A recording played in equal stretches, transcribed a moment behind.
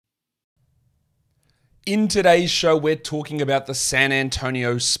In today's show, we're talking about the San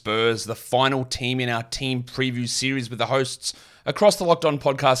Antonio Spurs, the final team in our team preview series with the hosts across the Locked On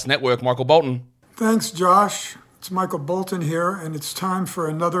Podcast Network, Michael Bolton. Thanks, Josh. It's Michael Bolton here, and it's time for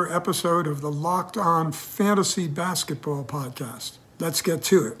another episode of the Locked On Fantasy Basketball Podcast. Let's get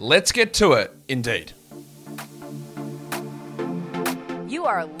to it. Let's get to it, indeed. You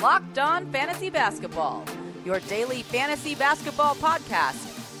are Locked On Fantasy Basketball, your daily fantasy basketball podcast,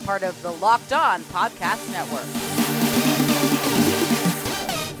 part of the Locked On Podcast Network.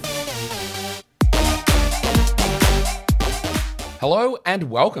 Hello and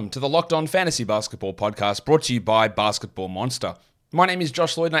welcome to the Locked On Fantasy Basketball Podcast, brought to you by Basketball Monster. My name is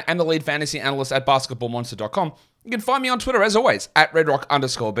Josh Lloyd and I am the lead fantasy analyst at basketballmonster.com. You can find me on Twitter, as always, at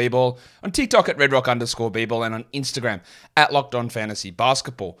redrock_bball, on TikTok at redrock_bball, and on Instagram at Locked On Fantasy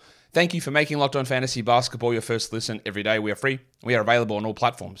Basketball. Thank you for making Locked On Fantasy Basketball your first listen every day. We are free. We are available on all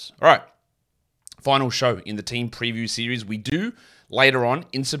platforms. All right. Final show in the team preview series. We do, later on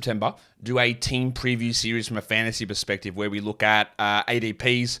in September, do a team preview series from a fantasy perspective where we look at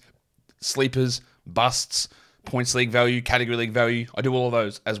ADPs, sleepers, busts, points league value, category league value. I do all of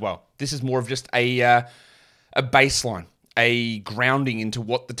those as well. This is more of just a baseline, a grounding into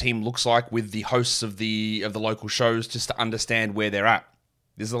what the team looks like with the hosts of the local shows, just to understand where they're at.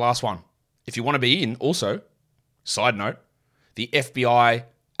 This is the last one. If you want to be in, also, side note, the FBI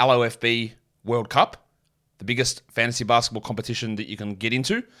LOFB World Cup, the biggest fantasy basketball competition that you can get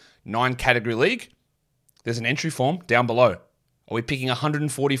into, 9-category league. There's an entry form down below. Are we picking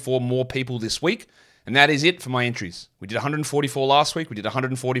 144 more people this week? And that is it for my entries. We did 144 last week. We did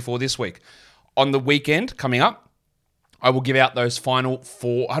 144 this week. On the weekend coming up, I will give out those final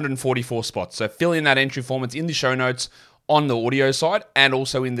 144 spots. So fill in that entry form. It's in the show notes on the audio side and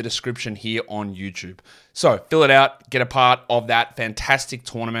also in the description here on YouTube. So fill it out, get a part of that fantastic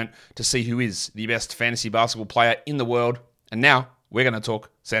tournament to see who is the best fantasy basketball player in the world. And now we're going to talk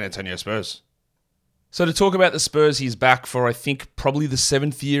San Antonio Spurs. So to talk about the Spurs, he's back for, I think, probably the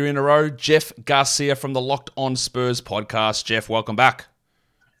 7th year in a row. Jeff Garcia from the Locked On Spurs podcast. Jeff, welcome back.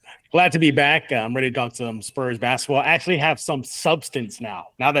 Glad to be back. I'm ready to talk some Spurs basketball. I actually have some substance now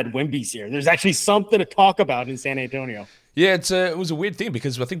that Wemby's here. There's actually something to talk about in San Antonio. Yeah, it was a weird thing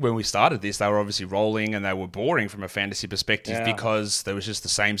because I think when we started this, they were obviously rolling and they were boring from a fantasy perspective because there was just the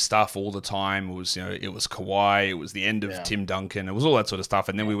same stuff all the time. It was, it was Kawhi, it was the end of Tim Duncan, it was all that sort of stuff.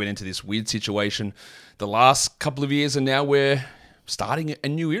 And then we went into this weird situation the last couple of years, and now we're starting a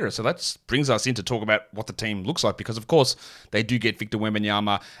new era. So that brings us in to talk about what the team looks like, because of course they do get Victor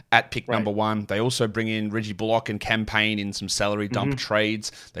Wembanyama at pick number 1. They also bring in Reggie Bullock and campaign in some salary dump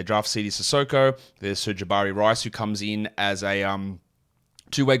trades. They draft CD Sissoko. There's Sir Jabari Rice, who comes in as a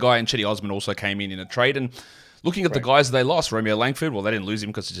two-way guy, and Chetty Osman also came in a trade. And looking at the guys they lost, Romeo Langford, well, they didn't lose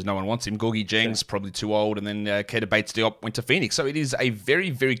him because no one wants him. Gorgie Jennings, probably too old. And then Keita Bates-Diop went to Phoenix. So it is a very,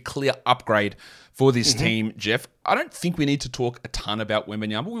 very clear upgrade for this team, Jeff. I don't think we need to talk a ton about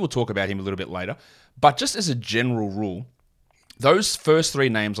Wembanyama. We will talk about him a little bit later. But just as a general rule, those first 3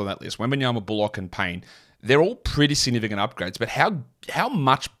 names on that list, Wembanyama, Bullock, and Payne, they're all pretty significant upgrades. But how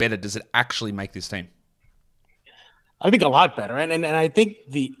much better does it actually make this team? I think a lot better. And I think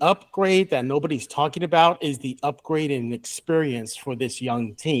the upgrade that nobody's talking about is the upgrade in experience for this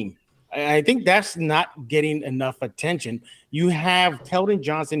young team. I think that's not getting enough attention. You have Keldon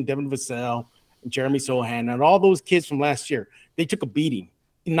Johnson, Devin Vassell, Jeremy Sohan, and all those kids from last year. They took a beating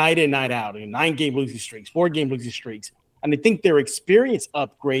night in, night out, 9-game losing streaks, 4-game losing streaks. And I think their experience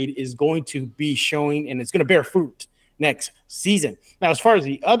upgrade is going to be showing, and it's going to bear fruit next season. Now, as far as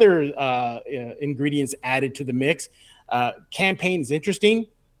the other ingredients added to the mix, campaign is interesting.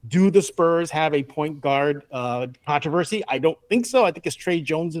 Do the Spurs have a point guard controversy? I don't think so. I think it's Trey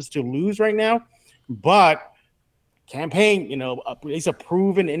Jones to lose right now. But campaign, he's a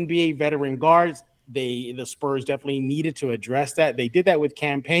proven NBA veteran guard. The Spurs definitely needed to address that. They did that with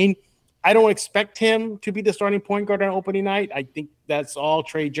campaign. I don't expect him to be the starting point guard on opening night. I think that's all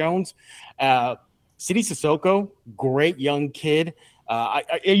Trey Jones. CD Sissoko, great young kid. Are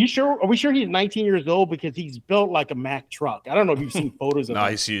we sure he's 19 years old? Because he's built like a Mack truck. I don't know if you've seen photos of him.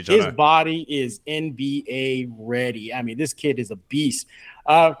 He's huge. His body is NBA ready. I mean, this kid is a beast.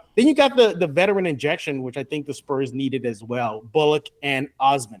 Then you got the veteran injection, which I think the Spurs needed as well. Bullock and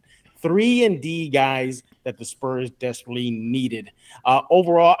Osman. 3-and-D guys that the Spurs desperately needed.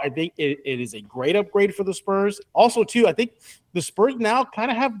 Overall, I think it is a great upgrade for the Spurs. Also, too, I think the Spurs now kind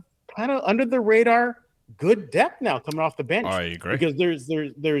of have under the radar good depth now coming off the bench. I agree. Because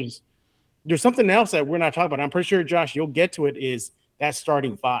there's something else that we're not talking about. I'm pretty sure, Josh, you'll get to it, is that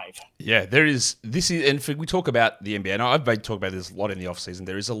starting five. Yeah, and we talk about the NBA, and I've been talking about this a lot in the offseason.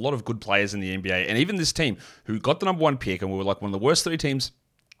 There is a lot of good players in the NBA, and even this team who got the number one pick, and we were like one of the worst 3 teams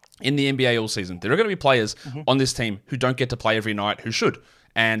in the NBA all season. There are going to be players on this team who don't get to play every night who should.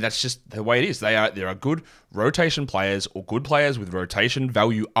 And that's just the way it is. There are good rotation players or good players with rotation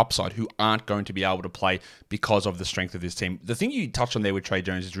value upside who aren't going to be able to play because of the strength of this team. The thing you touched on there with Trey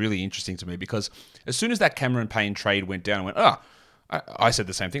Jones is really interesting to me because as soon as that Cameron Payne trade went down, I said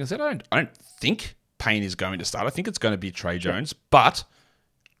the same thing. I said, I don't think Payne is going to start. I think it's going to be Trey Jones, but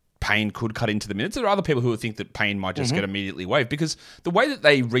Payne could cut into the minutes. There are other people who think that Payne might just get immediately waived because the way that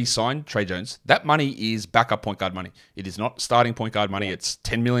they re-signed Trey Jones, that money is backup point guard money. It is not starting point guard money. It's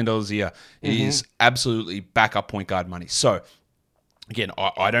 $10 million a year. It is absolutely backup point guard money. So, again,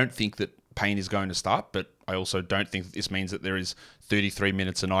 I don't think that Payne is going to start, but I also don't think that this means that there is 33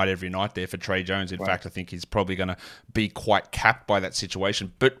 minutes a night every night there for Trey Jones. In fact, I think he's probably going to be quite capped by that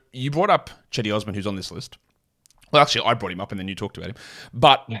situation. But you brought up Chetty Osman, who's on this list. Well, actually, I brought him up and then you talked about him.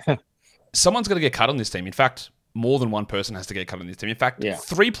 But someone's going to get cut on this team. In fact, more than one person has to get cut on this team. In fact,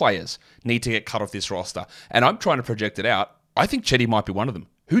 3 players need to get cut off this roster. And I'm trying to project it out. I think Chetty might be one of them.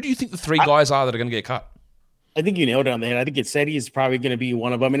 Who do you think the 3 guys are that are going to get cut? I think you nailed it on the head. I think Chetty is probably going to be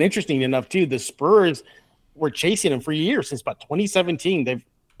one of them. And interesting enough, too, the Spurs were chasing him for years, since about 2017. They've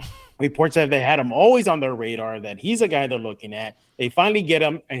reports that they had him always on their radar, that he's a guy they're looking at. They finally get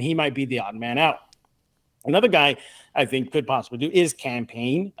him, and he might be the odd man out. Another guy I think could possibly do is Cam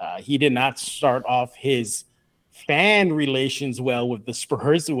Payne. He did not start off his fan relations well with the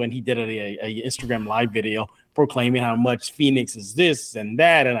Spurs when he did a Instagram live video proclaiming how much Phoenix is this and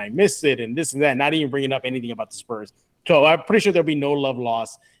that, and I miss it, and this and that, not even bringing up anything about the Spurs. So I'm pretty sure there'll be no love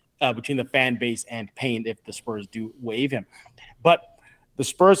lost between the fan base and Payne if the Spurs do waive him. But the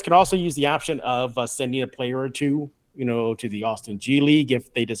Spurs can also use the option of sending a player or two, to the Austin G League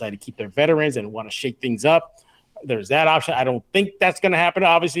if they decide to keep their veterans and want to shake things up. There's that option. I don't think that's going to happen,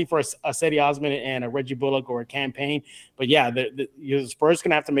 obviously, for a Chetty Osman and a Reggie Bullock or a Cam Payne. But yeah, the Spurs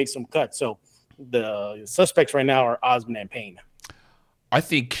going to have to make some cuts. So the suspects right now are Osman and Payne. I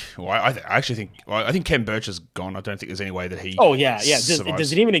think Ken Birch is gone. I don't think there's any way that he. Oh yeah.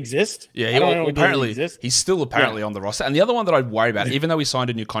 Does it even exist? Yeah, apparently he's still on the roster. And the other one that I worry about, even though he signed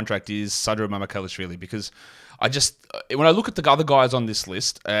a new contract, is Sadra Mamakalishvili, because when I look at the other guys on this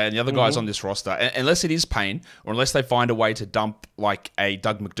list and the other guys on this roster, unless it is Payne or unless they find a way to dump like a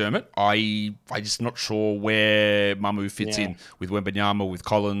Doug McDermott, I just not sure where Mamu fits in with Wembanyama, with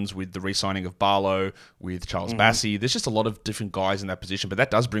Collins, with the re-signing of Barlow, with Charles Bassey. There's just a lot of different guys in that position, but that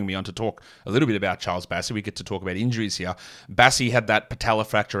does bring me on to talk a little bit about Charles Bassey. We get to talk about injuries here. Bassey had that patella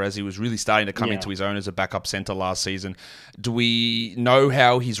fracture as he was really starting to come into his own as a backup center last season. Do we know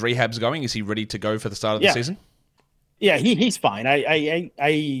how his rehab's going? Is he ready to go for the start of the season? Yeah, he's fine. I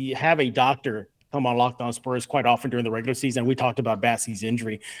have a doctor come on Locked On Spurs quite often during the regular season. We talked about Bassey's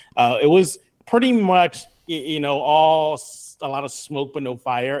injury. It was pretty much, a lot of smoke but no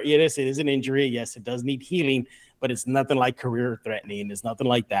fire. It is an injury. Yes, it does need healing, but it's nothing like career threatening. It's nothing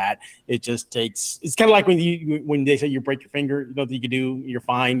like that. It just takes. It's kind of like when they say you break your finger, nothing you can do. You're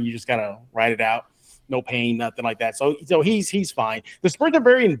fine. You just gotta ride it out. No pain, nothing like that. So he's fine. The Spurs are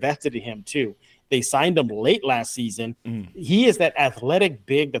very invested in him too. They signed him late last season. He is that athletic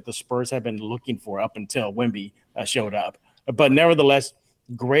big that the Spurs have been looking for up until Wemby showed up. But nevertheless,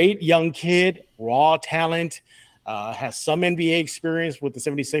 great young kid, raw talent, has some NBA experience with the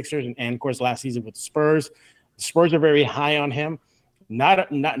 76ers and of course, last season with the Spurs. The Spurs are very high on him.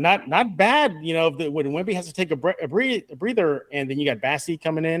 Not bad, when Wemby has to take a breather and then you got Bassey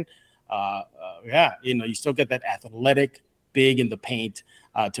coming in. You still get that athletic big in the paint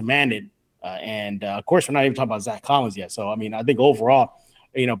to man it. And of course, we're not even talking about Zach Collins yet. So, I think overall,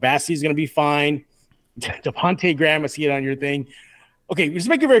 Bassey's going to be fine. Devontae Graham, I see it on your thing. Okay, just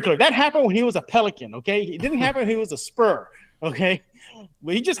make it very clear. That happened when he was a Pelican, okay? It didn't happen when he was a Spur, okay?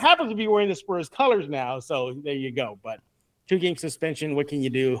 But he just happens to be wearing the Spurs colors now. So there you go. But 2-game suspension, what can you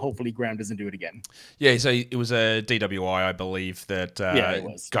do? Hopefully Graham doesn't do it again. Yeah, so it was a DWI, I believe, that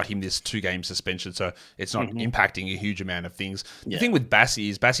got him this 2-game suspension, so it's not impacting a huge amount of things. The thing with Bassey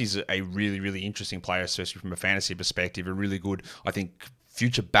is Bassey's a really, really interesting player, especially from a fantasy perspective, a really good, I think,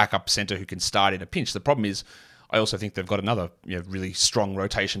 future backup center who can start in a pinch. The problem is, I also think they've got another really strong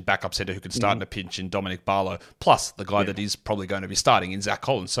rotation backup center who can start in a pinch in Dominic Barlow, plus the guy that is probably going to be starting in Zach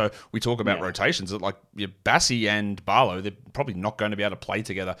Collins. So we talk about rotations that Bassi and Barlow, they're probably not going to be able to play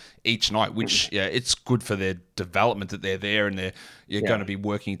together each night, which it's good for their development that they're there and they're going to be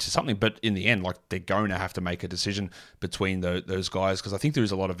working to something. But in the end, they're going to have to make a decision between those guys, because I think there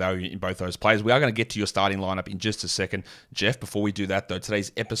is a lot of value in both those players. We are going to get to your starting lineup in just a second, Jeff. Before we do that, though,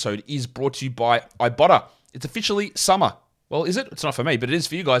 today's episode is brought to you by Ibotta. It's officially summer. Well, is it? It's not for me, but it is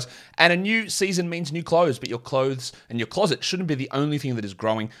for you guys. And a new season means new clothes, but your clothes and your closet shouldn't be the only thing that is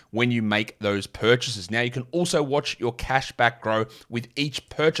growing when you make those purchases. Now, you can also watch your cash back grow with each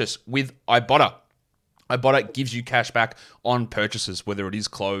purchase with Ibotta. Ibotta gives you cash back on purchases, whether it is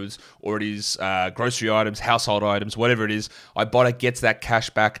clothes or it is grocery items, household items, whatever it is. Ibotta gets that cash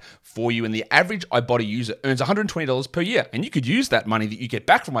back for you, and the average Ibotta user earns $120 per year. And you could use that money that you get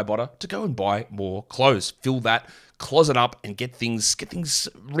back from Ibotta to go and buy more clothes. Fill that closet up and get things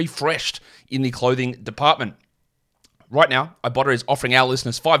refreshed in the clothing department. Right now, Ibotta is offering our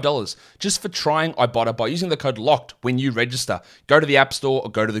listeners $5 just for trying Ibotta by using the code LOCKED when you register. Go to the App Store or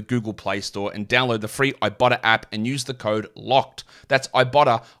go to the Google Play Store and download the free Ibotta app and use the code LOCKED. That's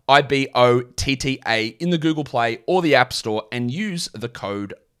Ibotta, I-B-O-T-T-A, in the Google Play or the App Store and use the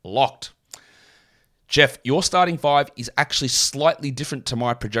code LOCKED. Jeff, your starting five is actually slightly different to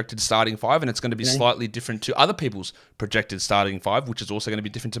my projected starting five, and it's going to be slightly different to other people's projected starting five, which is also going to be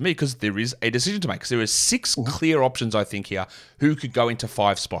different to me because there is a decision to make. So there are six clear options, I think, here who could go into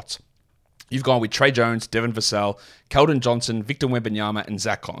 5 spots. You've gone with Trey Jones, Devin Vassell, Keldon Johnson, Victor Wembanyama, and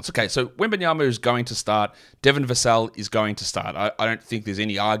Zach Collins. Okay, so Wembanyama is going to start. Devin Vassell is going to start. I don't think there's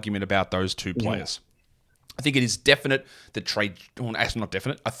any argument about those two players. I think it is definite that actually not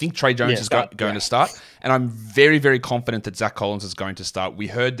definite. I think Trey Jones is going to start, and I'm very, very confident that Zach Collins is going to start. We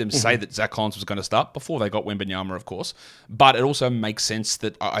heard them say that Zach Collins was going to start before they got Wembanyama, of course, but it also makes sense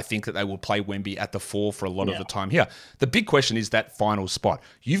that I think that they will play Wemby at the 4 for a lot of the time here. The big question is that final spot.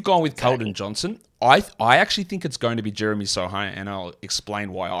 You've gone with Keldon Johnson. I actually think it's going to be Jeremy Sohan, and I'll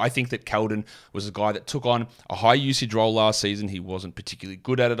explain why. I think that Keldon was a guy that took on a high usage role last season. He wasn't particularly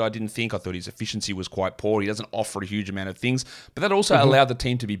good at it, I didn't think. I thought his efficiency was quite poor. He doesn't offer a huge amount of things, but that also allowed the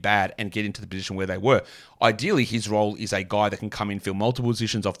team to be bad and get into the position where they were. Ideally, his role is a guy that can come in, fill multiple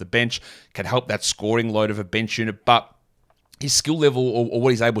positions off the bench, can help that scoring load of a bench unit, but his skill level or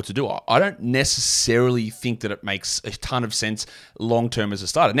what he's able to do, I don't necessarily think that it makes a ton of sense long-term as a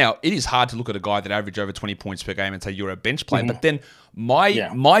starter. Now, it is hard to look at a guy that averaged over 20 points per game and say you're a bench player, but then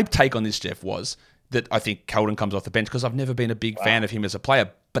my take on this, Jeff, was that I think Keldon comes off the bench because I've never been a big fan of him as a player.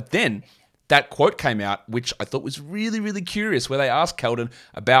 But then that quote came out, which I thought was really, really curious, where they asked Keldon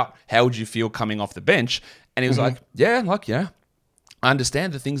about how would you feel coming off the bench, and he was like, I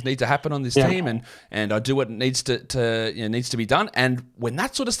understand that things need to happen on this team, and I do what needs to be done. And when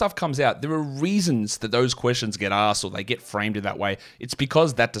that sort of stuff comes out, there are reasons that those questions get asked or they get framed in that way. It's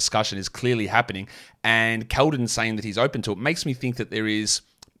because that discussion is clearly happening, and Keldon saying that he's open to it makes me think that there is,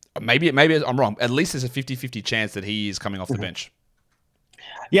 maybe I'm wrong, at least there's a 50-50 chance that he is coming off the bench.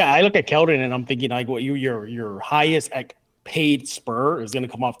 Yeah, I look at Keldon and I'm thinking like, your highest paid Spur is going to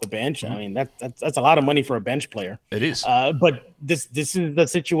come off the bench. I mean, that's a lot of money for a bench player. It is. But this is the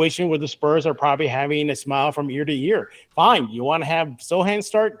situation where the Spurs are probably having a smile from ear to ear. Fine, you want to have Sohan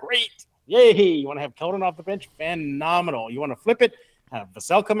start? Great. Yay. You want to have Keldon off the bench? Phenomenal. You want to flip it? Have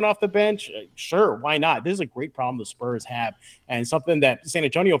Vassell coming off the bench? Sure, why not? This is a great problem the Spurs have, and something that San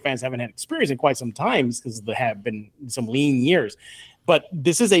Antonio fans haven't had experience in quite some time because there have been some lean years. But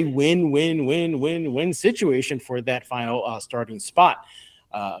this is a win-win-win-win-win situation for that final starting spot.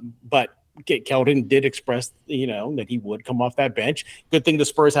 But Keldon did express, that he would come off that bench. Good thing the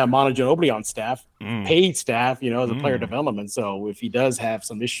Spurs have Manu Ginobili on staff, paid staff, as a player development. So if he does have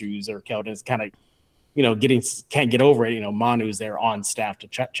some issues or Keldon's kind of, can't get over it, Manu's there on staff to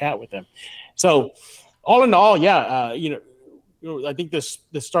chat with him. So all in all, I think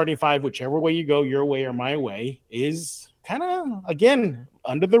the starting five, whichever way you go, your way or my way, is kind of, again,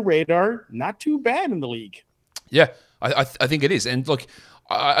 under the radar, not too bad in the league. Yeah, I think it is. And look,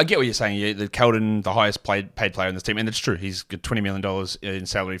 I get what you're saying. Yeah, Keldon, the highest paid player in this team, and it's true. He's got $20 million in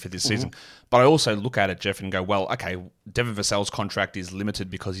salary for this season. But I also look at it, Jeff, and go, well, okay, Devin Vassell's contract is limited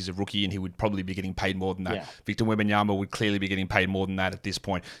because he's a rookie and he would probably be getting paid more than that. Yeah. Victor Wembanyama would clearly be getting paid more than that at this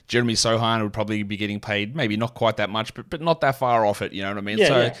point. Jeremy Sohan would probably be getting paid, maybe not quite that much, but not that far off it. You know what I mean?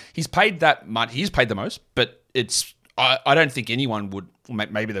 Yeah, he's paid that much. He's paid the most, but it's. I don't think anyone would.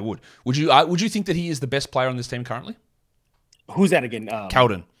 Maybe they would. Would you think that he is the best player on this team currently? Who's that again?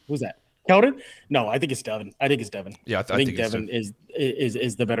 Keldon. Who's that? Keldon? No, I think it's Devin. Yeah, I think Devin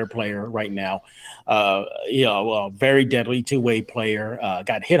is the better player right now. Very deadly two-way player.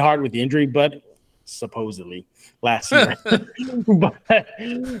 Got hit hard with the injury, but supposedly last year.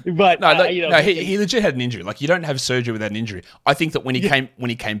 He legit had an injury. Like, you don't have surgery without an injury. I think that when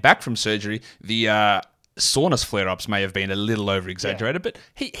he came back from surgery, the soreness flare-ups may have been a little over-exaggerated, but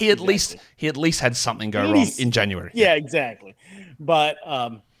he at least had something go wrong in January. Yeah, exactly. But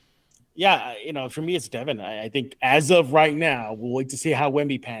for me, it's Devin. I think as of right now, we'll wait to see how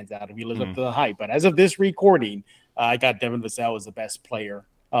Wemby pans out if he lives up to the hype. But as of this recording, I got Devin Vassell as the best player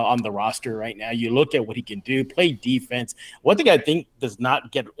on the roster right now. You look at what he can do, play defense. One thing I think does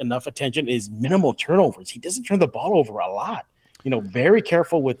not get enough attention is minimal turnovers. He doesn't turn the ball over a lot. Very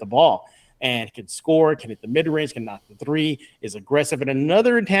careful with the ball. And can score, can hit the mid-range, can knock the three, is aggressive. And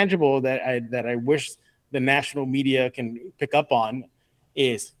another intangible that I wish the national media can pick up on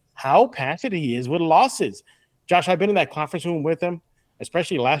is how passionate he is with losses. Josh, I've been in that conference room with him,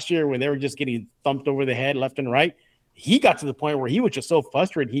 especially last year when they were just getting thumped over the head left and right. He got to the point where he was just so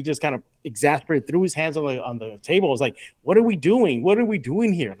frustrated, he just kind of exasperated, threw his hands on the table. It was like, what are we doing? What are we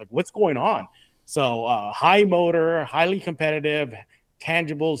doing here? Like, what's going on? So high motor, highly competitive,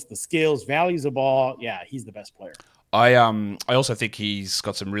 tangibles, the skills, values of ball. Yeah, he's the best player. I also think he's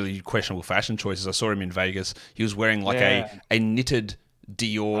got some really questionable fashion choices. I saw him in Vegas. He was wearing like a knitted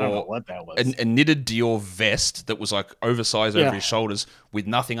Dior, I don't know what that was. A knitted Dior vest that was like oversized over his shoulders with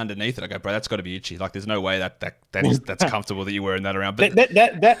nothing underneath it. I go, bro, that's got to be itchy. Like, there's no way that's comfortable that you're wearing that around. But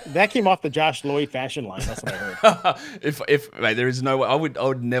that came off the Josh Lloyd fashion line. That's what I heard. if mate, there is no way I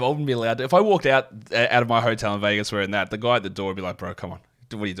wouldn't be allowed to. If I walked out of my hotel in Vegas wearing that, the guy at the door would be like, bro, come on.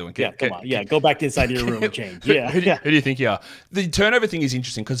 What are you doing? Come on. Go back inside your room and change. Who do you think you are? The turnover thing is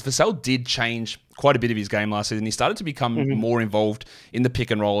interesting because Vassell did change quite a bit of his game last season. He started to become more involved in the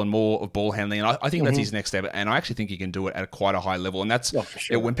pick and roll and more of ball handling. And I think that's his next step. And I actually think he can do it at quite a high level. And that's for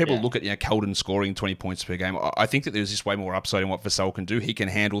sure. When people look at Keldon scoring 20 points per game, I think that there's just way more upside in what Vassell can do. He can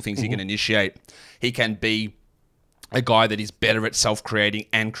handle things. He can initiate. He can be a guy that is better at self-creating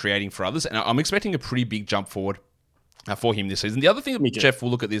and creating for others. And I'm expecting a pretty big jump forward for him this season. The other thing that Jeff will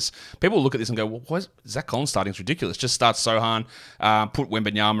look at this, people will look at this and go, well, why is Zach Collins starting? It's ridiculous. Just start Sohan, put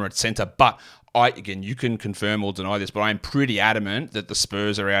Wembanyama at center. But again, you can confirm or deny this, but I'm pretty adamant that the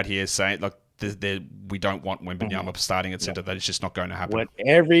Spurs are out here saying, like, we don't want Wembanyama starting at center. That is just not going to happen. What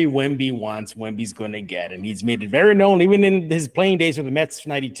every Wemby wants, Wemby's going to get. And he's made it very known, even in his playing days with the Mets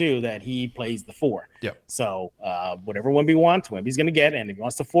 92, that he plays the 4. Yeah. So whatever Wemby wants, Wemby's going to get. And if he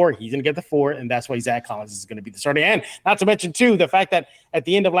wants the 4, he's going to get the 4. And that's why Zach Collins is going to be the starter. And not to mention, too, the fact that at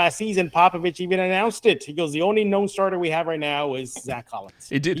the end of last season, Popovich even announced it. He goes, the only known starter we have right now is Zach Collins.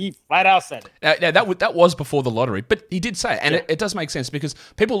 He did. He flat out said it. Now, that was before the lottery, but he did say it. And it does make sense because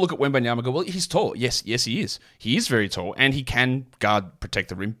people look at Wembanyama and go, well, he's tall. Yes, he is. He is very tall, and he can protect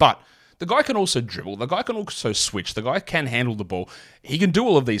the rim. But the guy can also dribble. The guy can also switch. The guy can handle the ball. He can do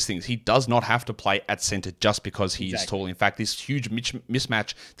all of these things. He does not have to play at center just because he is tall. In fact, this huge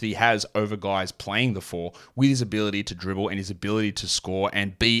mismatch that he has over guys playing the 4 with his ability to dribble and his ability to score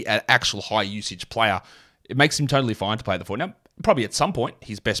and be an actual high usage player, it makes him totally fine to play the 4. Now, probably at some point,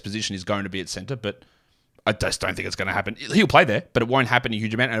 his best position is going to be at center, but I just don't think it's going to happen. He'll play there, but it won't happen a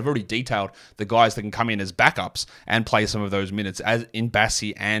huge amount. And I've already detailed the guys that can come in as backups and play some of those minutes, as in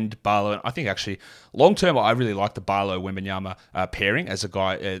Bassi and Barlow. And I think actually, long term, I really like the Barlow-Wembanyama pairing as a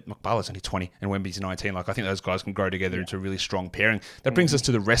guy. Barlow's only 20 and Wemby's 19. Like, I think those guys can grow together into a really strong pairing. That brings us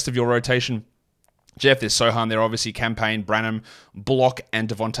to the rest of your rotation. Jeff, there's Sohan there, obviously, Campaign, Branham, Bullock, and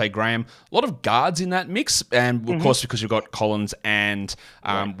Devontae Graham. A lot of guards in that mix, and of course, because you've got Collins and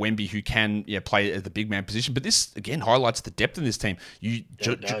Wemby, who can play at the big man position. But this, again, highlights the depth in this team.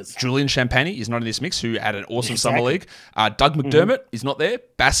 Julian Champagny is not in this mix, who had an awesome summer league. Doug McDermott is not there.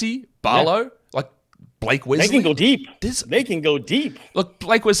 Bassi, Barlow, Blake Wesley. They can go deep. They can go deep. Look,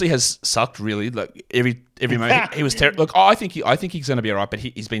 Blake Wesley has sucked really. Like every moment he was terrible. Look, I think he's going to be all right, but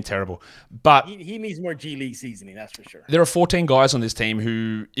he's been terrible. But he needs more G League seasoning, that's for sure. There are 14 guys on this team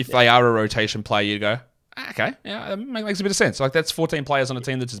who, if they are a rotation player, you go, okay, yeah, that makes a bit of sense. Like, that's 14 players on a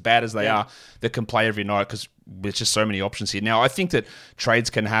team that's as bad as they are that can play every night because there's just so many options here. Now, I think that trades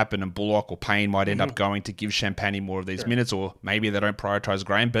can happen and Bullock or Payne might end up going to give Champagny more of these minutes, or maybe they don't prioritize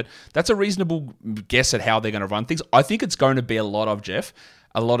Graham, but that's a reasonable guess at how they're going to run things. I think it's going to be a lot of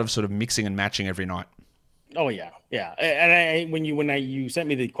sort of mixing and matching every night. Oh yeah. And when you sent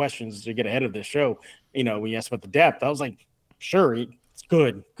me the questions to get ahead of this show, when you asked about the depth, I was like, sure,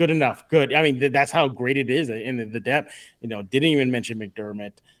 Good enough. Good. I mean, that's how great it is in the depth. Didn't even mention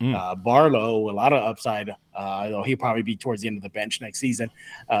McDermott, Barlow, a lot of upside. Though he'll probably be towards the end of the bench next season.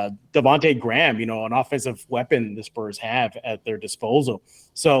 Devontae Graham, an offensive weapon the Spurs have at their disposal.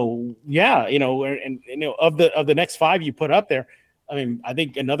 So yeah, of the next five you put up there, I mean, I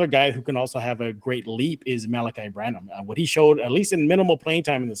think another guy who can also have a great leap is Malachi Branham. What he showed, at least in minimal playing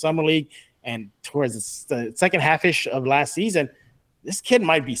time in the summer league and towards the second half-ish of last season, this kid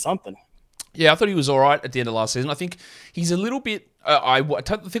might be something. Yeah, I thought he was all right at the end of last season. I think he's a little bit.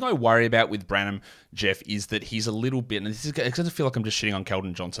 The thing I worry about with Branham, Jeff, is that he's a little bit, and it's going to feel like I'm just shitting on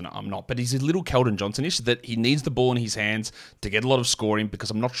Keldon Johnson. I'm not, but he's a little Keldon Johnson-ish, that he needs the ball in his hands to get a lot of scoring,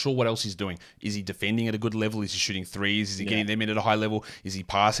 because I'm not sure what else he's doing. Is he defending at a good level? Is he shooting threes? Is he getting them in at a high level? Is he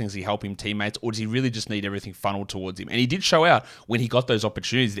passing? Is he helping teammates? Or does he really just need everything funneled towards him? And he did show out when he got those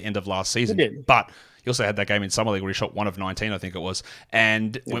opportunities at the end of last season. He did. But he also had that game in Summer League where he shot 1 of 19, I think it was.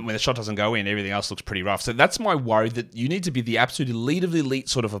 And when the shot doesn't go in, everything else looks pretty rough. So that's my worry, that you need to be the absolute elite of the elite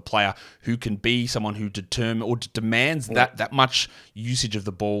sort of a player who can be someone who demands that much usage of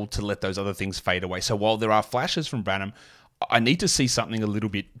the ball to let those other things fade away. So while there are flashes from Branham, I need to see something a little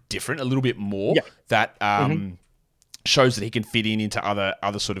bit different, a little bit more that shows that he can fit into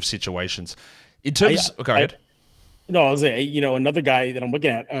other sort of situations. In terms, go ahead. No, I was saying, another guy that I'm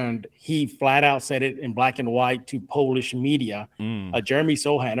looking at, and he flat out said it in black and white to Polish media. Jeremy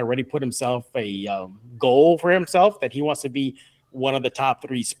Sohan already put himself a goal for himself that he wants to be one of the top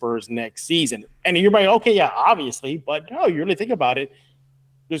 3 Spurs next season. And you're like, okay, yeah, obviously, but no, you really think about it.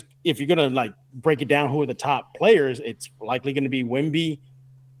 If you're gonna like break it down, who are the top players? It's likely going to be Wemby,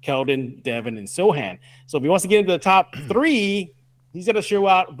 Keldon, Devin, and Sohan. So if he wants to get into the top 3, he's going to show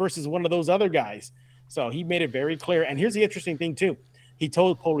out versus one of those other guys. So he made it very clear. And here's the interesting thing, too. He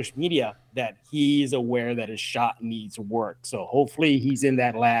told Polish media that he is aware that his shot needs work. So hopefully he's in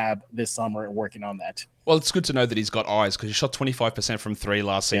that lab this summer and working on that. Well, it's good to know that he's got eyes, because he shot 25% from 3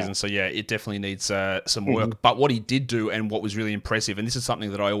 last season. Yeah. So, yeah, it definitely needs some work. But what he did do, and what was really impressive, and this is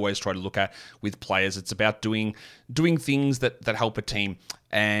something that I always try to look at with players, it's about doing things that help a team.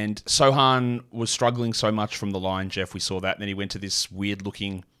 And Sohan was struggling so much from the line, Jeff. We saw that. And then he went to this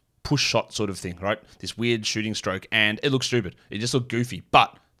weird-looking push shot sort of thing, right? This weird shooting stroke, and it looked stupid. It just looked goofy,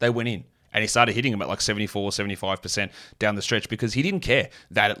 but they went in. And he started hitting them at like 74, 75% down the stretch, because he didn't care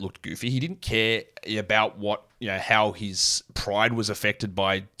that it looked goofy. He didn't care about how his pride was affected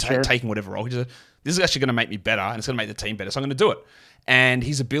by taking whatever role. He just said, this is actually going to make me better, and it's going to make the team better, so I'm going to do it. And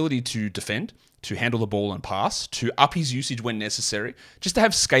his ability to defend, to handle the ball and pass, to up his usage when necessary, just to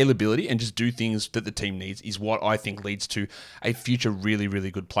have scalability and just do things that the team needs, is what I think leads to a future really, really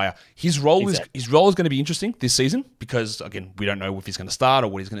good player. His role is going to be interesting this season, because again, we don't know if he's going to start or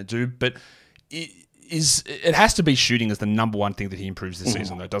what he's going to do, but it has to be shooting as the number one thing that he improves this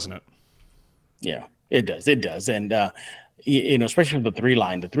season, though, doesn't it? Yeah, it does. And especially with the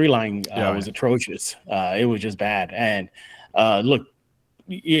 3-line. The 3-line was atrocious. It was just bad. And look,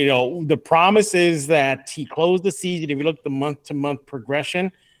 the promise is that he closed the season. If you look at the month-to-month progression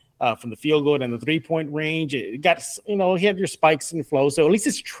from the field goal and the 3-point range, it got, he had your spikes and flows. So at least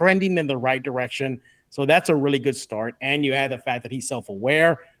it's trending in the right direction. So that's a really good start. And you add the fact that he's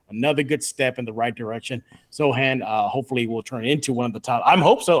self-aware, another good step in the right direction. Sohan hopefully will turn into one of the top. I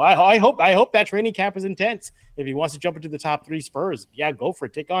hope so. I hope that training camp is intense. If he wants to jump into the top 3 Spurs, yeah, go for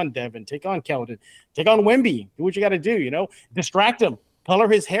it. Take on Devin, take on Keldon, take on Wemby. Do what you got to do, distract him. Color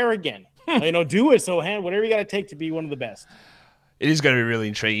his hair again. Do it, Sohan. Whatever you got to take to be one of the best. It is going to be really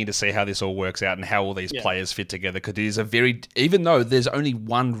intriguing to see how this all works out and how all these players fit together, because it is even though there's only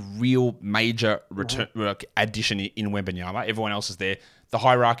one real major addition in Wembanyama, everyone else is there. The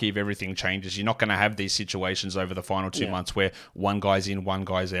hierarchy of everything changes. You're not going to have these situations over the final 2 months where one guy's in, one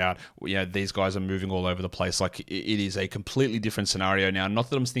guy's out. These guys are moving all over the place. Like, it is a completely different scenario now. Not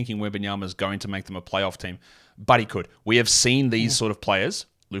that I'm thinking Wembanyama is going to make them a playoff team, but he could. We have seen these sort of players.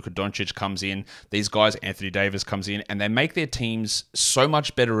 Luka Doncic comes in, these guys, Anthony Davis comes in, and they make their teams so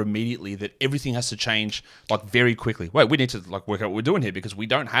much better immediately that everything has to change very quickly. Wait, we need to work out what we're doing here, because we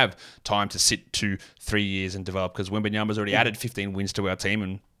don't have time to sit 2-3 years and develop, because Wembanyama's already added 15 wins to our team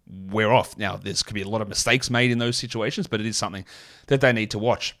and we're off. Now, there's could be a lot of mistakes made in those situations, but it is something that they need to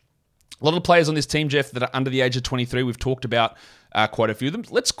watch. A lot of players on this team, Jeff, that are under the age of 23. We've talked about quite a few of them.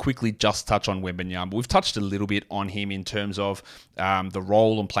 Let's quickly just touch on Wembanyama. We've touched a little bit on him in terms of the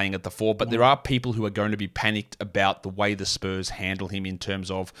role and playing at the 4, but there are people who are going to be panicked about the way the Spurs handle him in terms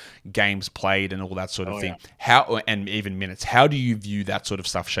of games played and all that sort of thing. And even minutes. How do you view that sort of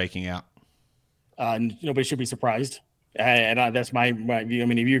stuff shaking out? Nobody should be surprised. And that's my view. I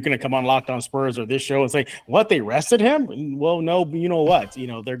mean, if you're going to come on Locked On Spurs or this show and say, what, they rested him? Well, no, you know what?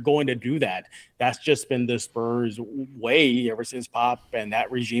 They're going to do that. That's just been the Spurs way ever since Pop and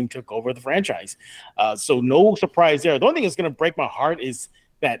that regime took over the franchise. So no surprise there. The only thing that's going to break my heart is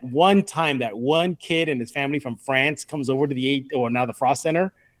that one time that one kid and his family from France comes over to the Frost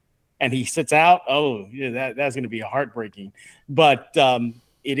Center and he sits out. Oh, yeah, that's going to be heartbreaking. But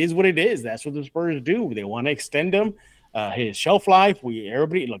it is what it is. That's what the Spurs do. They want to extend him. His shelf life.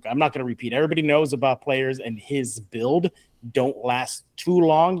 Look, I'm not going to repeat. Everybody knows about players and his build don't last too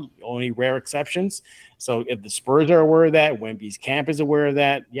long, only rare exceptions. So if the Spurs are aware of that, Wemby's camp is aware of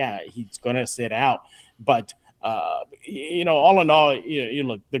that, yeah, he's going to sit out. But all in all,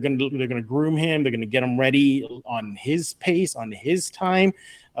 look, they're going to groom him. They're going to get him ready on his pace, on his time.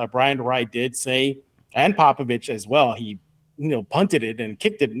 Brian Wright did say, and Popovich as well, he punted it and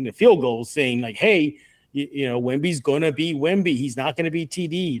kicked it in the field goal, saying like, hey, Wemby's going to be Wemby. He's not going to be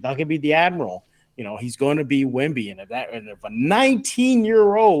TD. He's not going to be the Admiral. He's going to be Wemby. And if a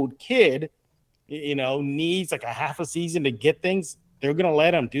 19-year-old kid, needs like a half a season to get things, they're going to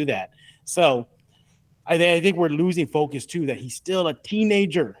let him do that. So I think we're losing focus too, that he's still a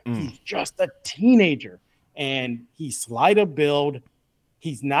teenager. He's just a teenager. And he's slight of build.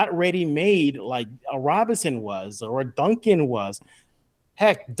 He's not ready-made like a Robinson was or a Duncan was.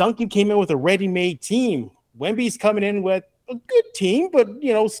 Heck, Duncan came in with a ready-made team. Wemby's coming in with a good team, but,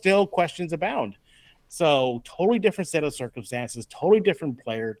 still questions abound. So totally different set of circumstances, totally different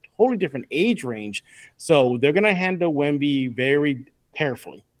player, totally different age range. So they're going to handle Wemby very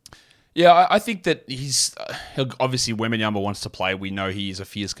carefully. Yeah, I think that obviously Wembanyama wants to play. We know he is a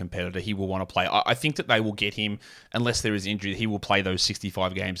fierce competitor. He will want to play. I think that they will get him, unless there is injury, he will play those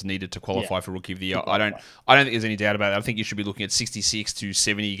 65 games needed to qualify for Rookie of the Year. I don't think there's any doubt about it. I think you should be looking at 66 to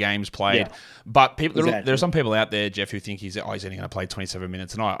 70 games played. Yeah. But there are some people out there, Jeff, who think he's only going to play 27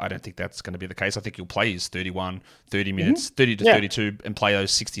 minutes, and I don't think that's going to be the case. I think he'll play his 30 minutes, 30 to 32, and play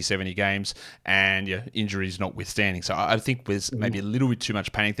those 60, 70 games, and injuries notwithstanding. So I think there's maybe a little bit too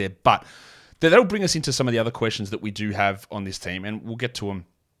much panic there, but that'll bring us into some of the other questions that we do have on this team, and we'll get to them.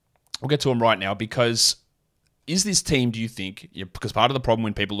 We'll get to them right now, because is this team, do you think, because part of the problem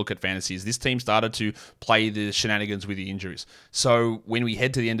when people look at fantasy is this team started to play the shenanigans with the injuries. So when we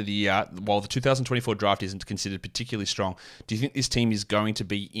head to the end of the year, while the 2024 draft isn't considered particularly strong, do you think this team is going to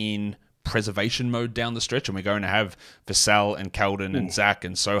be in preservation mode down the stretch, and we're going to have Vassell and Keldon and Zach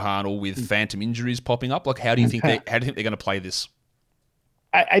and Sohan all with phantom injuries popping up? Like, how do you think they're going to play this?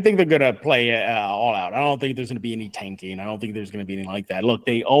 I think they're going to play all out. I don't think there's going to be any tanking. I don't think there's going to be anything like that. Look,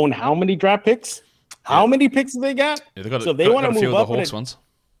 they own how many draft picks? How many picks have they got? Yeah, so they want to move up. The Hawks ones.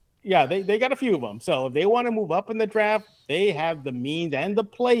 Yeah, they got a few of them. So if they want to move up in the draft, they have the means and the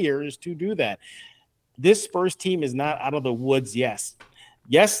players to do that. This Spurs team is not out of the woods. Yes,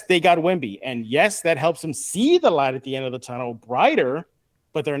 they got Wemby, and yes, that helps them see the light at the end of the tunnel brighter.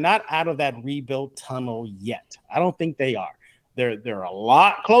 But they're not out of that rebuilt tunnel yet. I don't think they are. They're a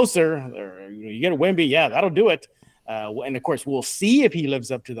lot closer. You get a Wemby, yeah, that'll do it. And of course, we'll see if he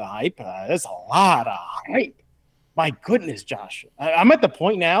lives up to the hype. That's a lot of hype. My goodness, Josh. I'm at the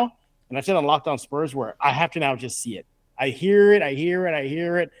point now, and I said on Locked On Spurs, where I have to now just see it. I hear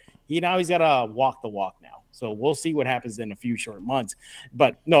it. He's got to walk the walk now. So we'll see what happens in a few short months.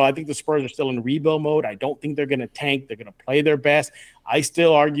 But no, I think the Spurs are still in rebuild mode. I don't think they're going to tank. They're going to play their best. I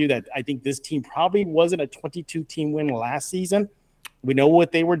still argue that I think this team probably wasn't a 22-team win last season. We know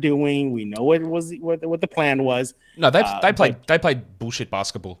what they were doing. We know what the plan was. No, they played bullshit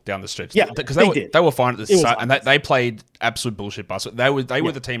basketball down the stretch. Yeah, because they were fine at the start, and they played absolute bullshit basketball. They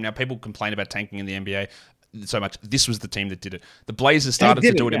were the team. Now people complain about tanking in the NBA so much. This was the team that did it. The Blazers started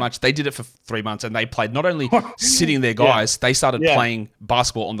to do it much. They did it for 3 months, and they played not only sitting their guys, they started playing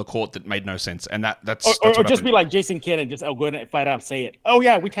basketball on the court that made no sense. And that's or just be like Jason Kidd and just go ahead and flat out say it. Oh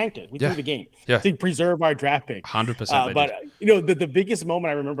yeah, we tanked it. We threw the game to preserve our draft pick. 100%. But the biggest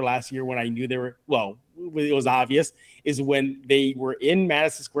moment I remember last year when I knew they were it was obvious is when they were in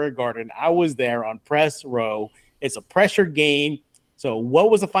Madison Square Garden. I was there on press row. It's a pressure game. So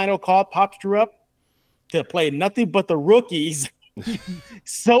what was the final call? Pops drew up to play nothing but the rookies,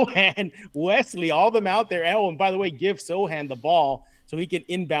 Sohan, Wesley, all of them out there. Oh, and by the way, give Sohan the ball so he can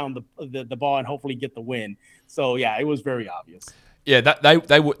inbound the ball and hopefully get the win. So, yeah, it was very obvious. Yeah,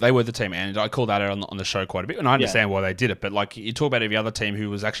 they were the team, and I called that out on the show quite a bit, and I understand why they did it. But like you talk about every other team who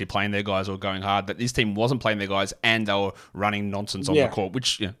was actually playing their guys or going hard, that this team wasn't playing their guys and they were running nonsense on the court,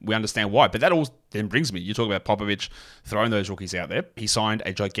 which we understand why. But that all then brings me. You talk about Popovich throwing those rookies out there. He signed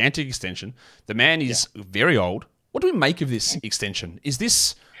a gigantic extension. The man is very old. What do we make of this extension? Is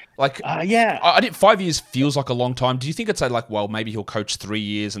this Like, yeah. I didn't. 5 years feels like a long time. Do you think it's like, well, maybe he'll coach 3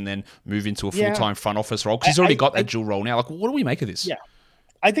 years and then move into a full-time front office role? Because he's already got that dual role now. Like, what do we make of this? Yeah,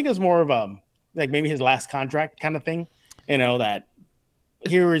 I think it's more of like maybe his last contract kind of thing. That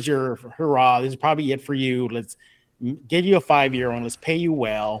here is your hurrah. This is probably it for you. Let's give you a 5-year one. Let's pay you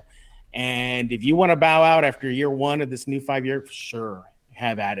well. And if you want to bow out after year one of this new 5-year, sure,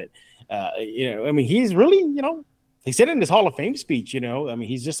 have at it. He's really, he said in his Hall of Fame speech,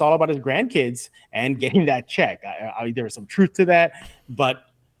 he's just all about his grandkids and getting that check. There's some truth to that, but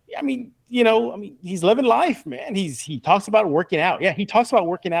he's living life, man. He talks about working out. Yeah, he talks about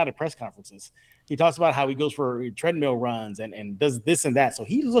working out at press conferences. He talks about how he goes for treadmill runs and does this and that. So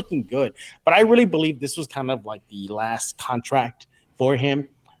he's looking good. But I really believe this was kind of like the last contract for him.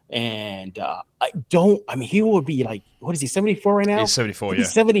 And he would be like, what is he, 74 right now? He's 74, he'd be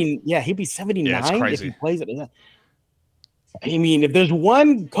 70. Yeah, he'd be 79 it's if he plays it. If there's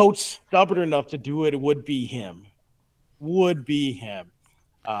one coach stubborn enough to do it, it would be him.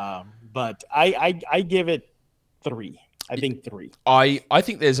 But I give it 3. I think 3. I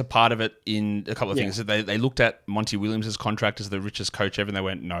think there's a part of it in a couple of things. They looked at Monty Williams' contract as the richest coach ever, and they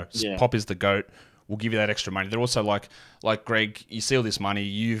went, no, Pop is the GOAT. We'll give you that extra money. They're also like Greg, you see all this money.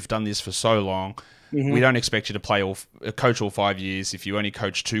 You've done this for so long. Mm-hmm. We don't expect you to coach all 5 years. If you only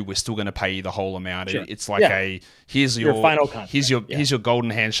coach 2, we're still going to pay you the whole amount. Sure. It's like here's your final contract. Here's your golden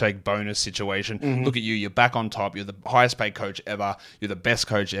handshake bonus situation. Mm-hmm. Look at you. You're back on top. You're the highest paid coach ever. You're the best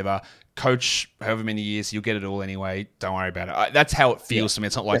coach ever. Coach however many years, you'll get it all anyway. Don't worry about it. That's how it feels to me.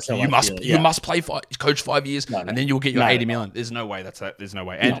 It's not like you must coach 5 years and then you'll get your 80 million. There's no way. There's no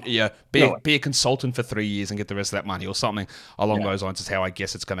way. And be a consultant for 3 years and get the rest of that money or something along those lines is how I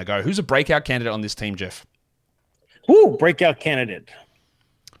guess it's going to go. Who's a breakout candidate on this team, Jeff? Breakout candidate.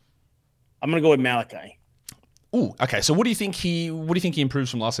 I'm going to go with Malachi. Ooh, okay. So what do you think he improves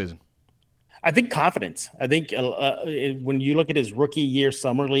from last season? I think confidence. I think when you look at his rookie year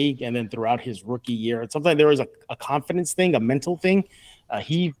summer league and then throughout his rookie year, sometimes there is a confidence thing, a mental thing.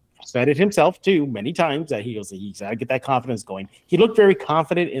 He said it himself too many times that he's got to get that confidence going. He looked very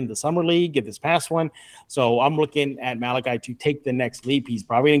confident in the summer league, in this past one. So I'm looking at Malachi to take the next leap. He's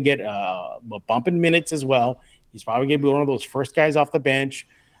probably going to get a bump in minutes as well. He's probably going to be one of those first guys off the bench.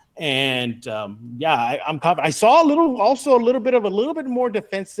 And I'm confident. I saw a little bit more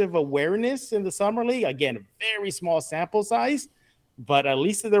defensive awareness in the summer league. Again, very small sample size, but at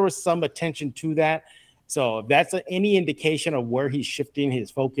least there was some attention to that. So if that's any indication of where he's shifting his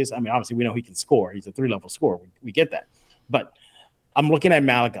focus, obviously we know he can score. He's a 3-level scorer. We get that. But I'm looking at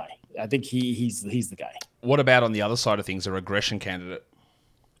Malachi. I think he's the guy. What about on the other side of things, a regression candidate?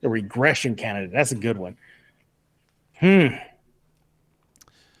 A regression candidate. That's a good one.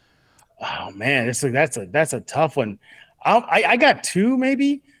 Oh man, that's a tough one. I got 2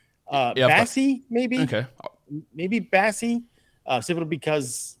 maybe. Bassie maybe. Okay. Maybe Bassie, simply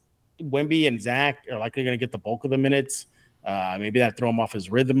because Wemby and Zach are likely going to get the bulk of the minutes. Maybe that throw him off his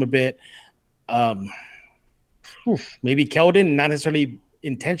rhythm a bit. Maybe Keldon, not necessarily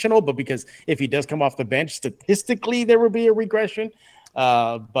intentional, but because if he does come off the bench, statistically there will be a regression.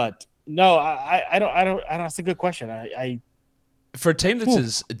 But no, I don't. That's a good question. For a team that's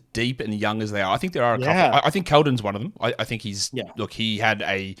as deep and young as they are, I think there are a couple. I think Keldon's one of them. I think he's look. He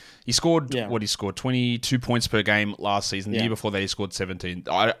scored 22 points per game last season. The year before that, he scored 17.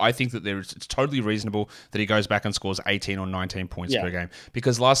 I think that it's totally reasonable that he goes back and scores 18 or 19 points per game,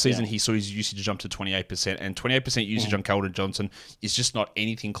 because last season he saw his usage jump to 28%, and 28% usage on Keldon Johnson is just not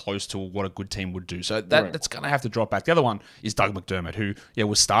anything close to what a good team would do. So that's going to have to drop back. The other one is Doug McDermott, who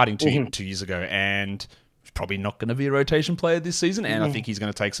was starting 2 years ago and probably not going to be a rotation player this season, and I think he's going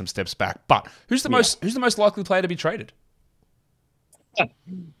to take some steps back. But who's the most likely player to be traded?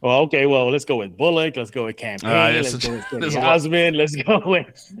 Well, let's go with Bullock. Let's go with Campaign. Let's go with Osmond. Let's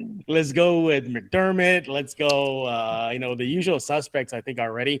go with McDermott. Let's go. The usual suspects, I think,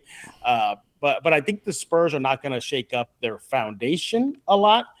 already. But I think the Spurs are not going to shake up their foundation a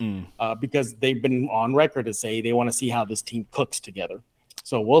lot because they've been on record to say they want to see how this team cooks together.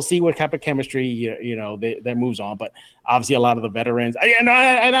 So we'll see what type of chemistry that moves on. But obviously, a lot of the veterans, and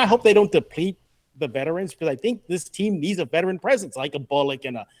I hope they don't deplete the veterans, because I think this team needs a veteran presence like a Bullock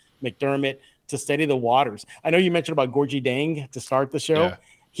and a McDermott to steady the waters. I know you mentioned about Gorgie Dang to start the show. Yeah.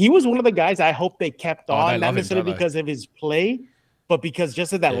 He was one of the guys I hope they kept on, not necessarily because of his play, but because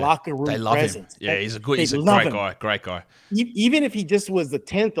just of that locker room presence. Yeah, he's a great guy. Even if he just was the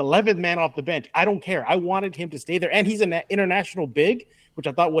 10th, 11th man off the bench, I don't care. I wanted him to stay there. And he's an international big, which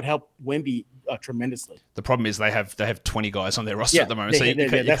I thought would help Wemby tremendously. The problem is they have 20 guys on their roster at the moment, so you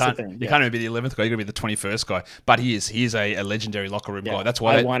can't even be the 11th guy. You're going to be the 21st guy. But he is a legendary locker room guy. That's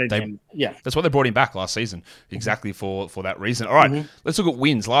why I wanted him. Yeah, that's why they brought him back last season, exactly for that reason. All right, let's look at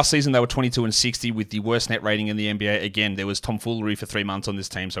wins. Last season they were 22-60 with the worst net rating in the NBA. Again, there was tomfoolery for 3 months on this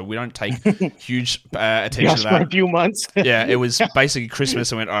team, so we don't take huge attention to that. For a few months. Yeah, it was basically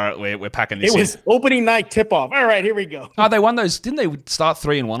Christmas and went, all right, we're packing this. It was opening night tip off. All right, here we go. Oh, they won those. Didn't they start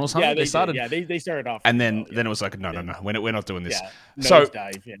 3-1 or something? Yeah, they started. Yeah, they started off. And then it was like, no, we're not doing this. Yeah, so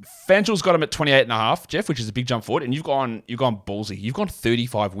dive. Fanduel's got him at 28.5, Jeff, which is a big jump forward. And you've gone ballsy. You've gone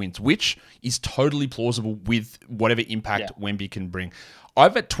 35 wins, which is totally plausible with whatever impact Wemby can bring.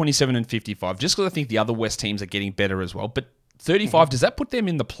 I've at 27-55, just because I think the other West teams are getting better as well. But 35, does that put them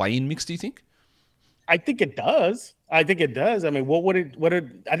in the play-in mix, do you think? I think it does. I mean,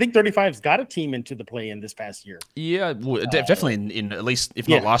 I think 35's got a team into the play-in this past year. Yeah, well, definitely in at least, if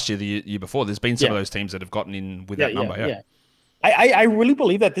not last year, the year before. There's been some of those teams that have gotten in with that number. Yeah. I really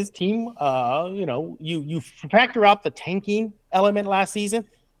believe that this team, you factor out the tanking element last season,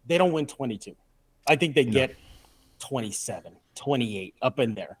 they don't win 22. I think they get 27, 28 up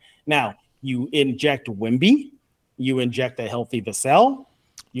in there. Now, you inject Wemby, you inject a healthy Vassell,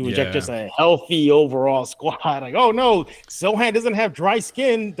 you inject just a healthy overall squad. Like, oh no, Sohan doesn't have dry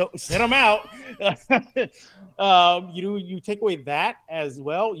skin. Don't send him out. You take away that as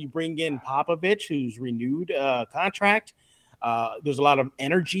well. You bring in Popovich, who's renewed contract. There's a lot of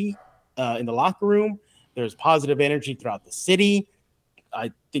energy in the locker room. There's positive energy throughout the city. I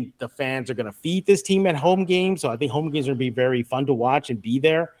think the fans are going to feed this team at home games. So I think home games are going to be very fun to watch and be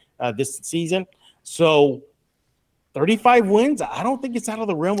there this season. So 35 wins, I don't think it's out of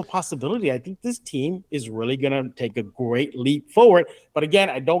the realm of possibility. I think this team is really going to take a great leap forward. But again,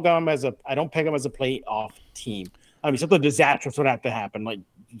 I don't peg them as a playoff team. I mean, something disastrous would have to happen, like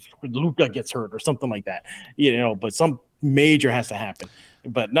Luka gets hurt or something like that, but some major has to happen.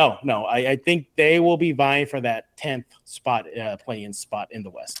 But no, I think they will be vying for that 10th spot, play-in spot in the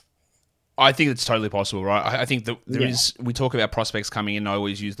West. I think it's totally possible, right? I think that there is. We talk about prospects coming in. I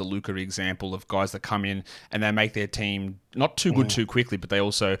always use the Luka example of guys that come in and they make their team not too good too quickly, but they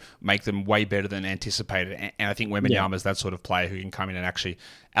also make them way better than anticipated. And I think Wembanyama is that sort of player who can come in and actually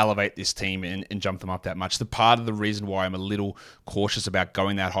elevate this team and jump them up that much. The part of the reason why I'm a little cautious about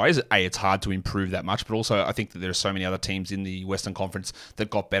going that high is, it's hard to improve that much, but also I think that there are so many other teams in the Western Conference that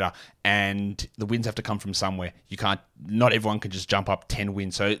got better, and the wins have to come from somewhere. Not everyone can just jump up 10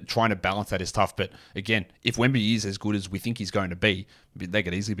 wins, so trying to balance that is tough. But again, if Wemby is as good as we think he's going to be, they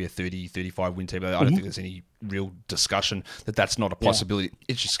could easily be a 30, 35 win team. I don't think there's any real discussion that that's not a possibility.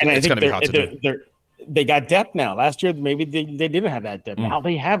 It's just it's going to be hard to do. They got depth now. Last year, maybe they didn't have that depth. Now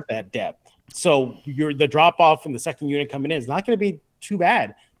they have that depth. So the drop off in the second unit coming in is not going to be too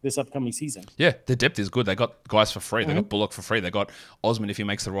bad this upcoming season. Yeah, the depth is good. They got guys for free. They got Bullock for free. They got Osman if he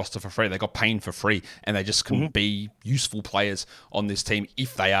makes the roster for free. They got Payne for free, and they just can be useful players on this team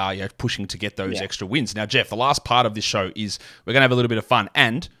if they are pushing to get those extra wins. Now, Jeff, the last part of this show is we're going to have a little bit of fun,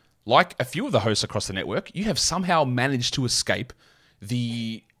 and like a few of the hosts across the network, you have somehow managed to escape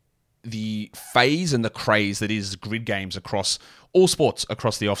the phase and the craze that is grid games across all sports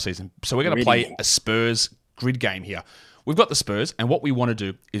across the offseason. So we're going to play a Spurs grid game here. We've got the Spurs, and what we want to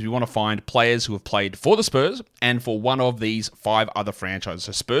do is we want to find players who have played for the Spurs and for one of these 5 other franchises.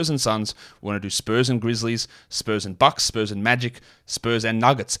 So Spurs and Suns, we want to do Spurs and Grizzlies, Spurs and Bucks, Spurs and Magic, Spurs and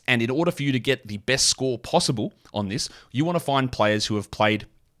Nuggets. And in order for you to get the best score possible on this, you want to find players who have played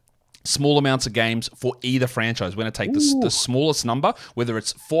small amounts of games for either franchise. We're going to take the smallest number, whether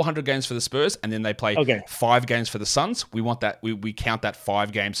it's 400 games for the Spurs and then they play 5 games for the Suns. We want that. We count that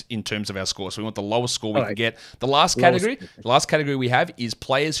 5 games in terms of our score. So we want the lowest score we can get. The last category we have is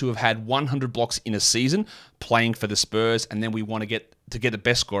players who have had 100 blocks in a season playing for the Spurs, and then we want to get the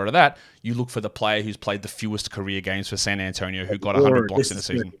best score out of that. You look for the player who's played the fewest career games for San Antonio, who got 100 blocks in a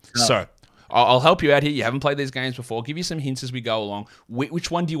season. So I'll help you out here. You haven't played these games before. Give you some hints as we go along. Which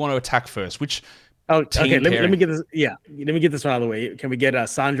one do you want to attack first? Which Let me get this. Yeah, let me get this one out of the way. Can we get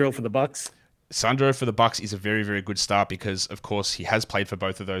Sandro for the Bucks? Sandro for the Bucks is a very, very good start because, of course, he has played for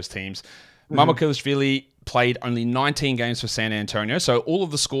both of those teams. Mamukelashvili played only 19 games for San Antonio, so all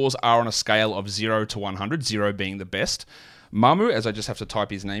of the scores are on a scale of 0 to 100, 0 being the best. Mamu, as I just have to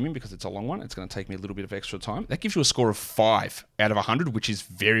type his name in because it's a long one, it's going to take me a little bit of extra time. That gives you a score of 5 out of 100, which is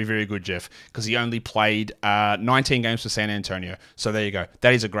very, very good, Jeff, because he only played 19 games for San Antonio. So there you go.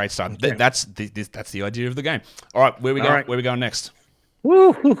 That is a great start. Okay. That's the idea of the game. All right, where are we going next?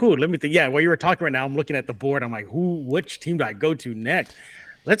 Let me think. Yeah, while you were talking right now, I'm looking at the board. I'm like, which team do I go to next?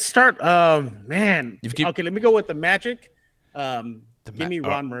 Let's start. Okay, let me go with the Magic. Give me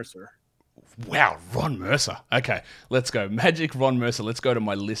Ron Mercer. Wow, Ron Mercer. Okay, let's go. Magic, Ron Mercer. Let's go to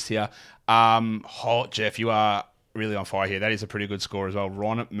my list here. Jeff, you are really on fire here. That is a pretty good score as well.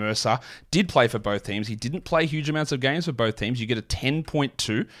 Ron Mercer did play for both teams. He didn't play huge amounts of games for both teams. You get a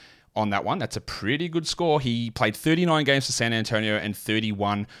 10.2 on that one. That's a pretty good score. He played 39 games for San Antonio and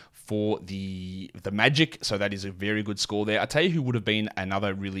 31 for the Magic, so that is a very good score there. I'll tell you who would have been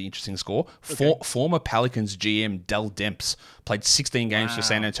another really interesting score. Okay. Former Pelicans GM Dell Demps played 16 games for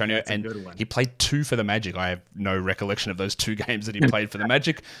San Antonio, and he played 2 for the Magic. I have no recollection of those 2 games that he played for the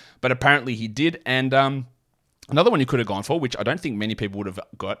Magic, but apparently he did. And another one you could have gone for, which I don't think many people would have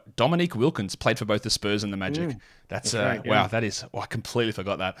got, Dominique Wilkins played for both the Spurs and the Magic. That's right, wow, that is, I completely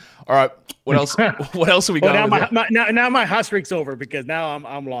forgot that. All right, what else? What else are we going with? Now my hot streak's over because now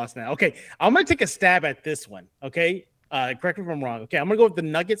I'm lost now. Okay, I'm gonna take a stab at this one. Okay, correct me if I'm wrong. Okay, I'm gonna go with the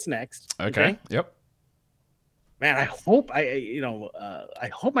Nuggets next. Okay. Yep. Man, I hope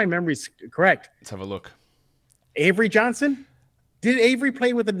my memory's correct. Let's have a look. Avery Johnson. Did Avery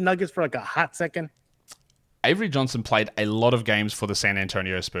play with the Nuggets for like a hot second? Avery Johnson played a lot of games for the San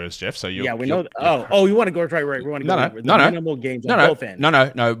Antonio Spurs, Jeff. So we know. You want to go right? We want to go minimal games on both ends.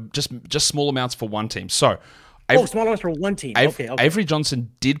 No. Just small amounts for one team. So, small amounts for one team. Okay. Avery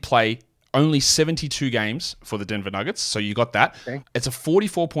Johnson did play only 72 games for the Denver Nuggets, so you got that. Okay. It's a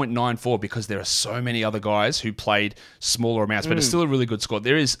 44.94 because there are so many other guys who played smaller amounts, but it's still a really good score.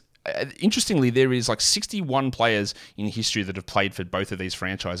 Interestingly, there is like 61 players in history that have played for both of these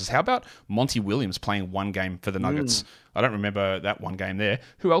franchises. How about Monty Williams playing 1 game for the Nuggets? I don't remember that 1 game there.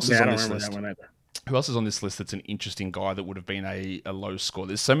 Who else is on this list? Who else is on this list that's an interesting guy that would have been a low score?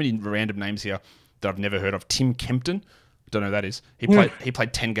 There's so many random names here that I've never heard of. Tim Kempton. Don't know who that is. He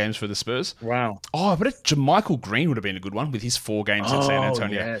played 10 games for the Spurs. Wow. Oh, but JaMychal Green would have been a good one with his 4 games in San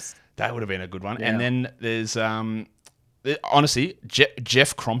Antonio. Yes. That would have been a good one. Yeah. And then there's... honestly,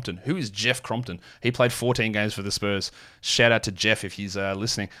 Jeff Crompton. Who is Jeff Crompton? He played 14 games for the Spurs. Shout out to Jeff if he's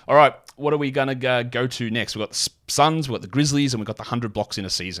listening. All right, what are we going to go to next? We've got the Suns, we've got the Grizzlies, and we've got the 100 blocks in a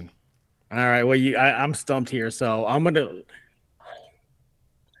season. All right, well, I'm stumped here, so I'm going to...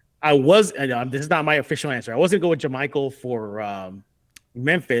 this is not my official answer. I was going to go with JaMychal for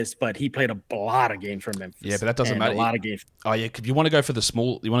Memphis, but he played a lot of games for Memphis. Yeah, but that doesn't matter. A lot of games. Oh, yeah, if you want to go for the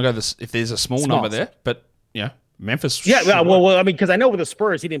small... You want to go if there's a small number there, but, yeah... Memphis. Yeah, well, I mean, because I know with the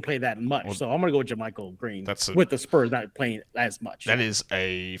Spurs, he didn't play that much. So I'm going to go with JaMychal Green with the Spurs not playing as much. That is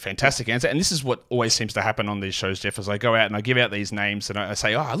a fantastic answer. And this is what always seems to happen on these shows, Jeff, as I go out and I give out these names and I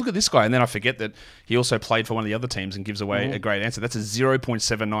say, look at this guy. And then I forget that he also played for one of the other teams and gives away a great answer. That's a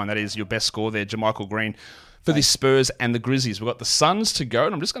 0.79. That is your best score there, JaMychal Green. For the Spurs and the Grizzlies, we've got the Suns to go.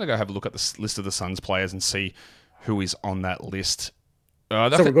 And I'm just going to go have a look at the list of the Suns players and see who is on that list. So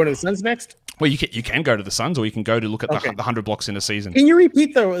we're going to the Suns next? Well, you can go to the Suns, or you can go to look at the 100 blocks in a season. Can you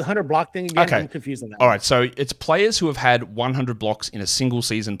repeat the 100 block thing again? Okay. I'm confused on that. All right, so it's players who have had 100 blocks in a single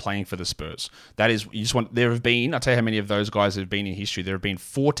season playing for the Spurs. That is, there have been, I'll tell you how many of those guys have been in history. There have been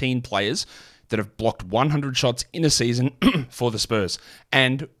 14 players that have blocked 100 shots in a season for the Spurs.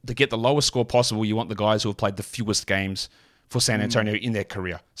 And to get the lowest score possible, you want the guys who have played the fewest games for San Antonio in their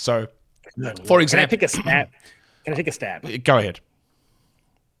career. So, for example... Can I take a stab? Go ahead.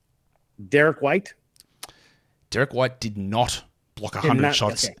 Derek White? Derek White did not block 100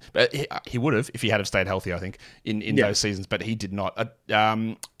 shots. Okay. But he would have if he had stayed healthy, I think, in those seasons. But he did not.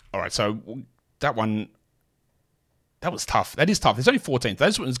 All right, so that was tough. That is tough. There's only 14.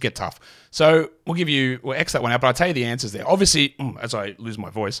 Those ones get tough. So we'll X that one out. But I'll tell you the answers there. Obviously, as I lose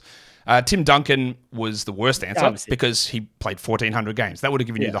my voice, Tim Duncan was the worst answer because he played 1,400 games. That would have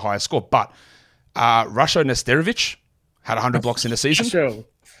given you the highest score. But Rasho Nesterovic had 100 blocks in a season.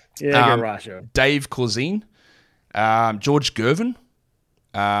 Rasho. Dave Corzine, George Gervin,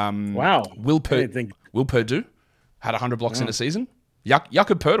 Will Perdue had 100 blocks in a season.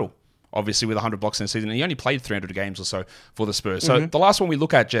 Jakob Poeltl, obviously with 100 blocks in a season, and he only played 300 games or so for the Spurs. So the last one we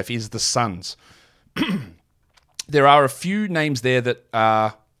look at, Jeff, is the Suns. There are a few names there that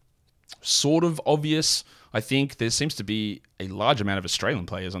are sort of obvious. I think there seems to be a large amount of Australian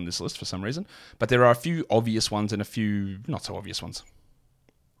players on this list for some reason, but there are a few obvious ones and a few not so obvious ones.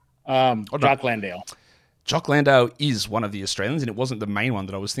 Jock Landale. Jock Landale is one of the Australians, and it wasn't the main one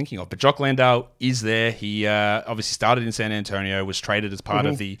that I was thinking of. But Jock Landale is there. He obviously started in San Antonio, was traded as part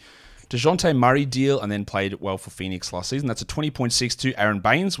of the DeJounte Murray deal, and then played well for Phoenix last season. That's a 20.62. Aaron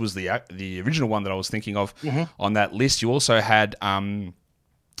Baines was the original one that I was thinking of on that list. You also had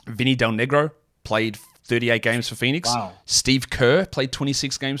Vinny Del Negro, played 38 games for Phoenix. Wow. Steve Kerr played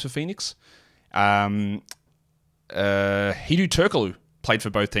 26 games for Phoenix. Hidu Turkoglu played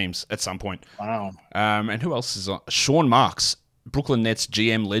for both teams at some point. Wow. And who else is on? Sean Marks Brooklyn Nets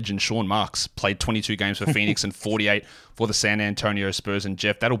GM legend Sean Marks played 22 games for Phoenix and 48 for the San Antonio Spurs. And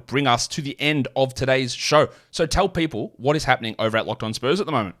Jeff, that'll bring us to the end of today's show. So tell people what is happening over at Locked On Spurs at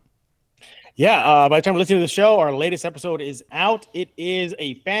the moment. Yeah, by the time we're listening to the show, our latest episode is out. It is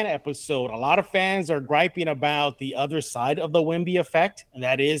a fan episode. A lot of fans are griping about the other side of the Wemby effect, and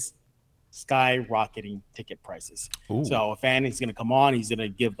that is skyrocketing ticket prices. Ooh. So a fan is going to come on. He's going to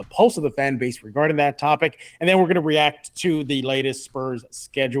give the pulse of the fan base regarding that topic. And then we're going to react to the latest Spurs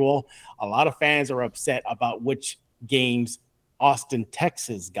schedule. A lot of fans are upset about which games Austin,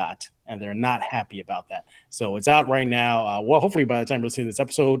 Texas got, and they're not happy about that. So it's out right now. Well, hopefully by the time you're listening to this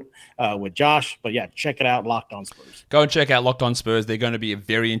episode with Josh. But yeah, check it out, Locked On Spurs. Go and check out Locked On Spurs. They're going to be a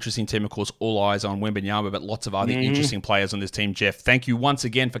very interesting team. Of course, all eyes on Wembanyama, but lots of other interesting players on this team. Jeff, thank you once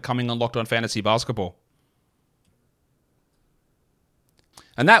again for coming on Locked On Fantasy Basketball.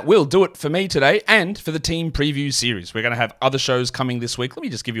 And that will do it for me today and for the team preview series. We're going to have other shows coming this week. Let me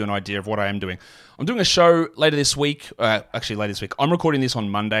just give you an idea of what I am doing. I'm doing a show later this week. Later this week. I'm recording this on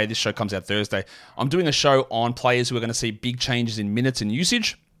Monday. This show comes out Thursday. I'm doing a show on players who are going to see big changes in minutes and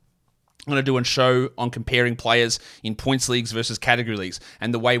usage. I'm going to do a show on comparing players in points leagues versus category leagues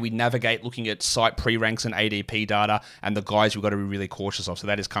and the way we navigate looking at site pre-ranks and ADP data and the guys we've got to be really cautious of. So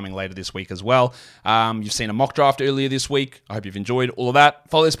that is coming later this week as well. You've seen a mock draft earlier this week. I hope you've enjoyed all of that.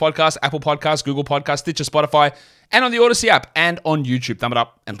 Follow this podcast, Apple Podcasts, Google Podcasts, Stitcher, Spotify, and on the Odyssey app and on YouTube. Thumb it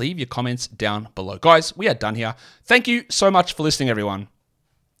up and leave your comments down below. Guys, we are done here. Thank you so much for listening, everyone.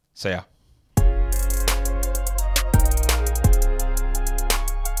 See ya.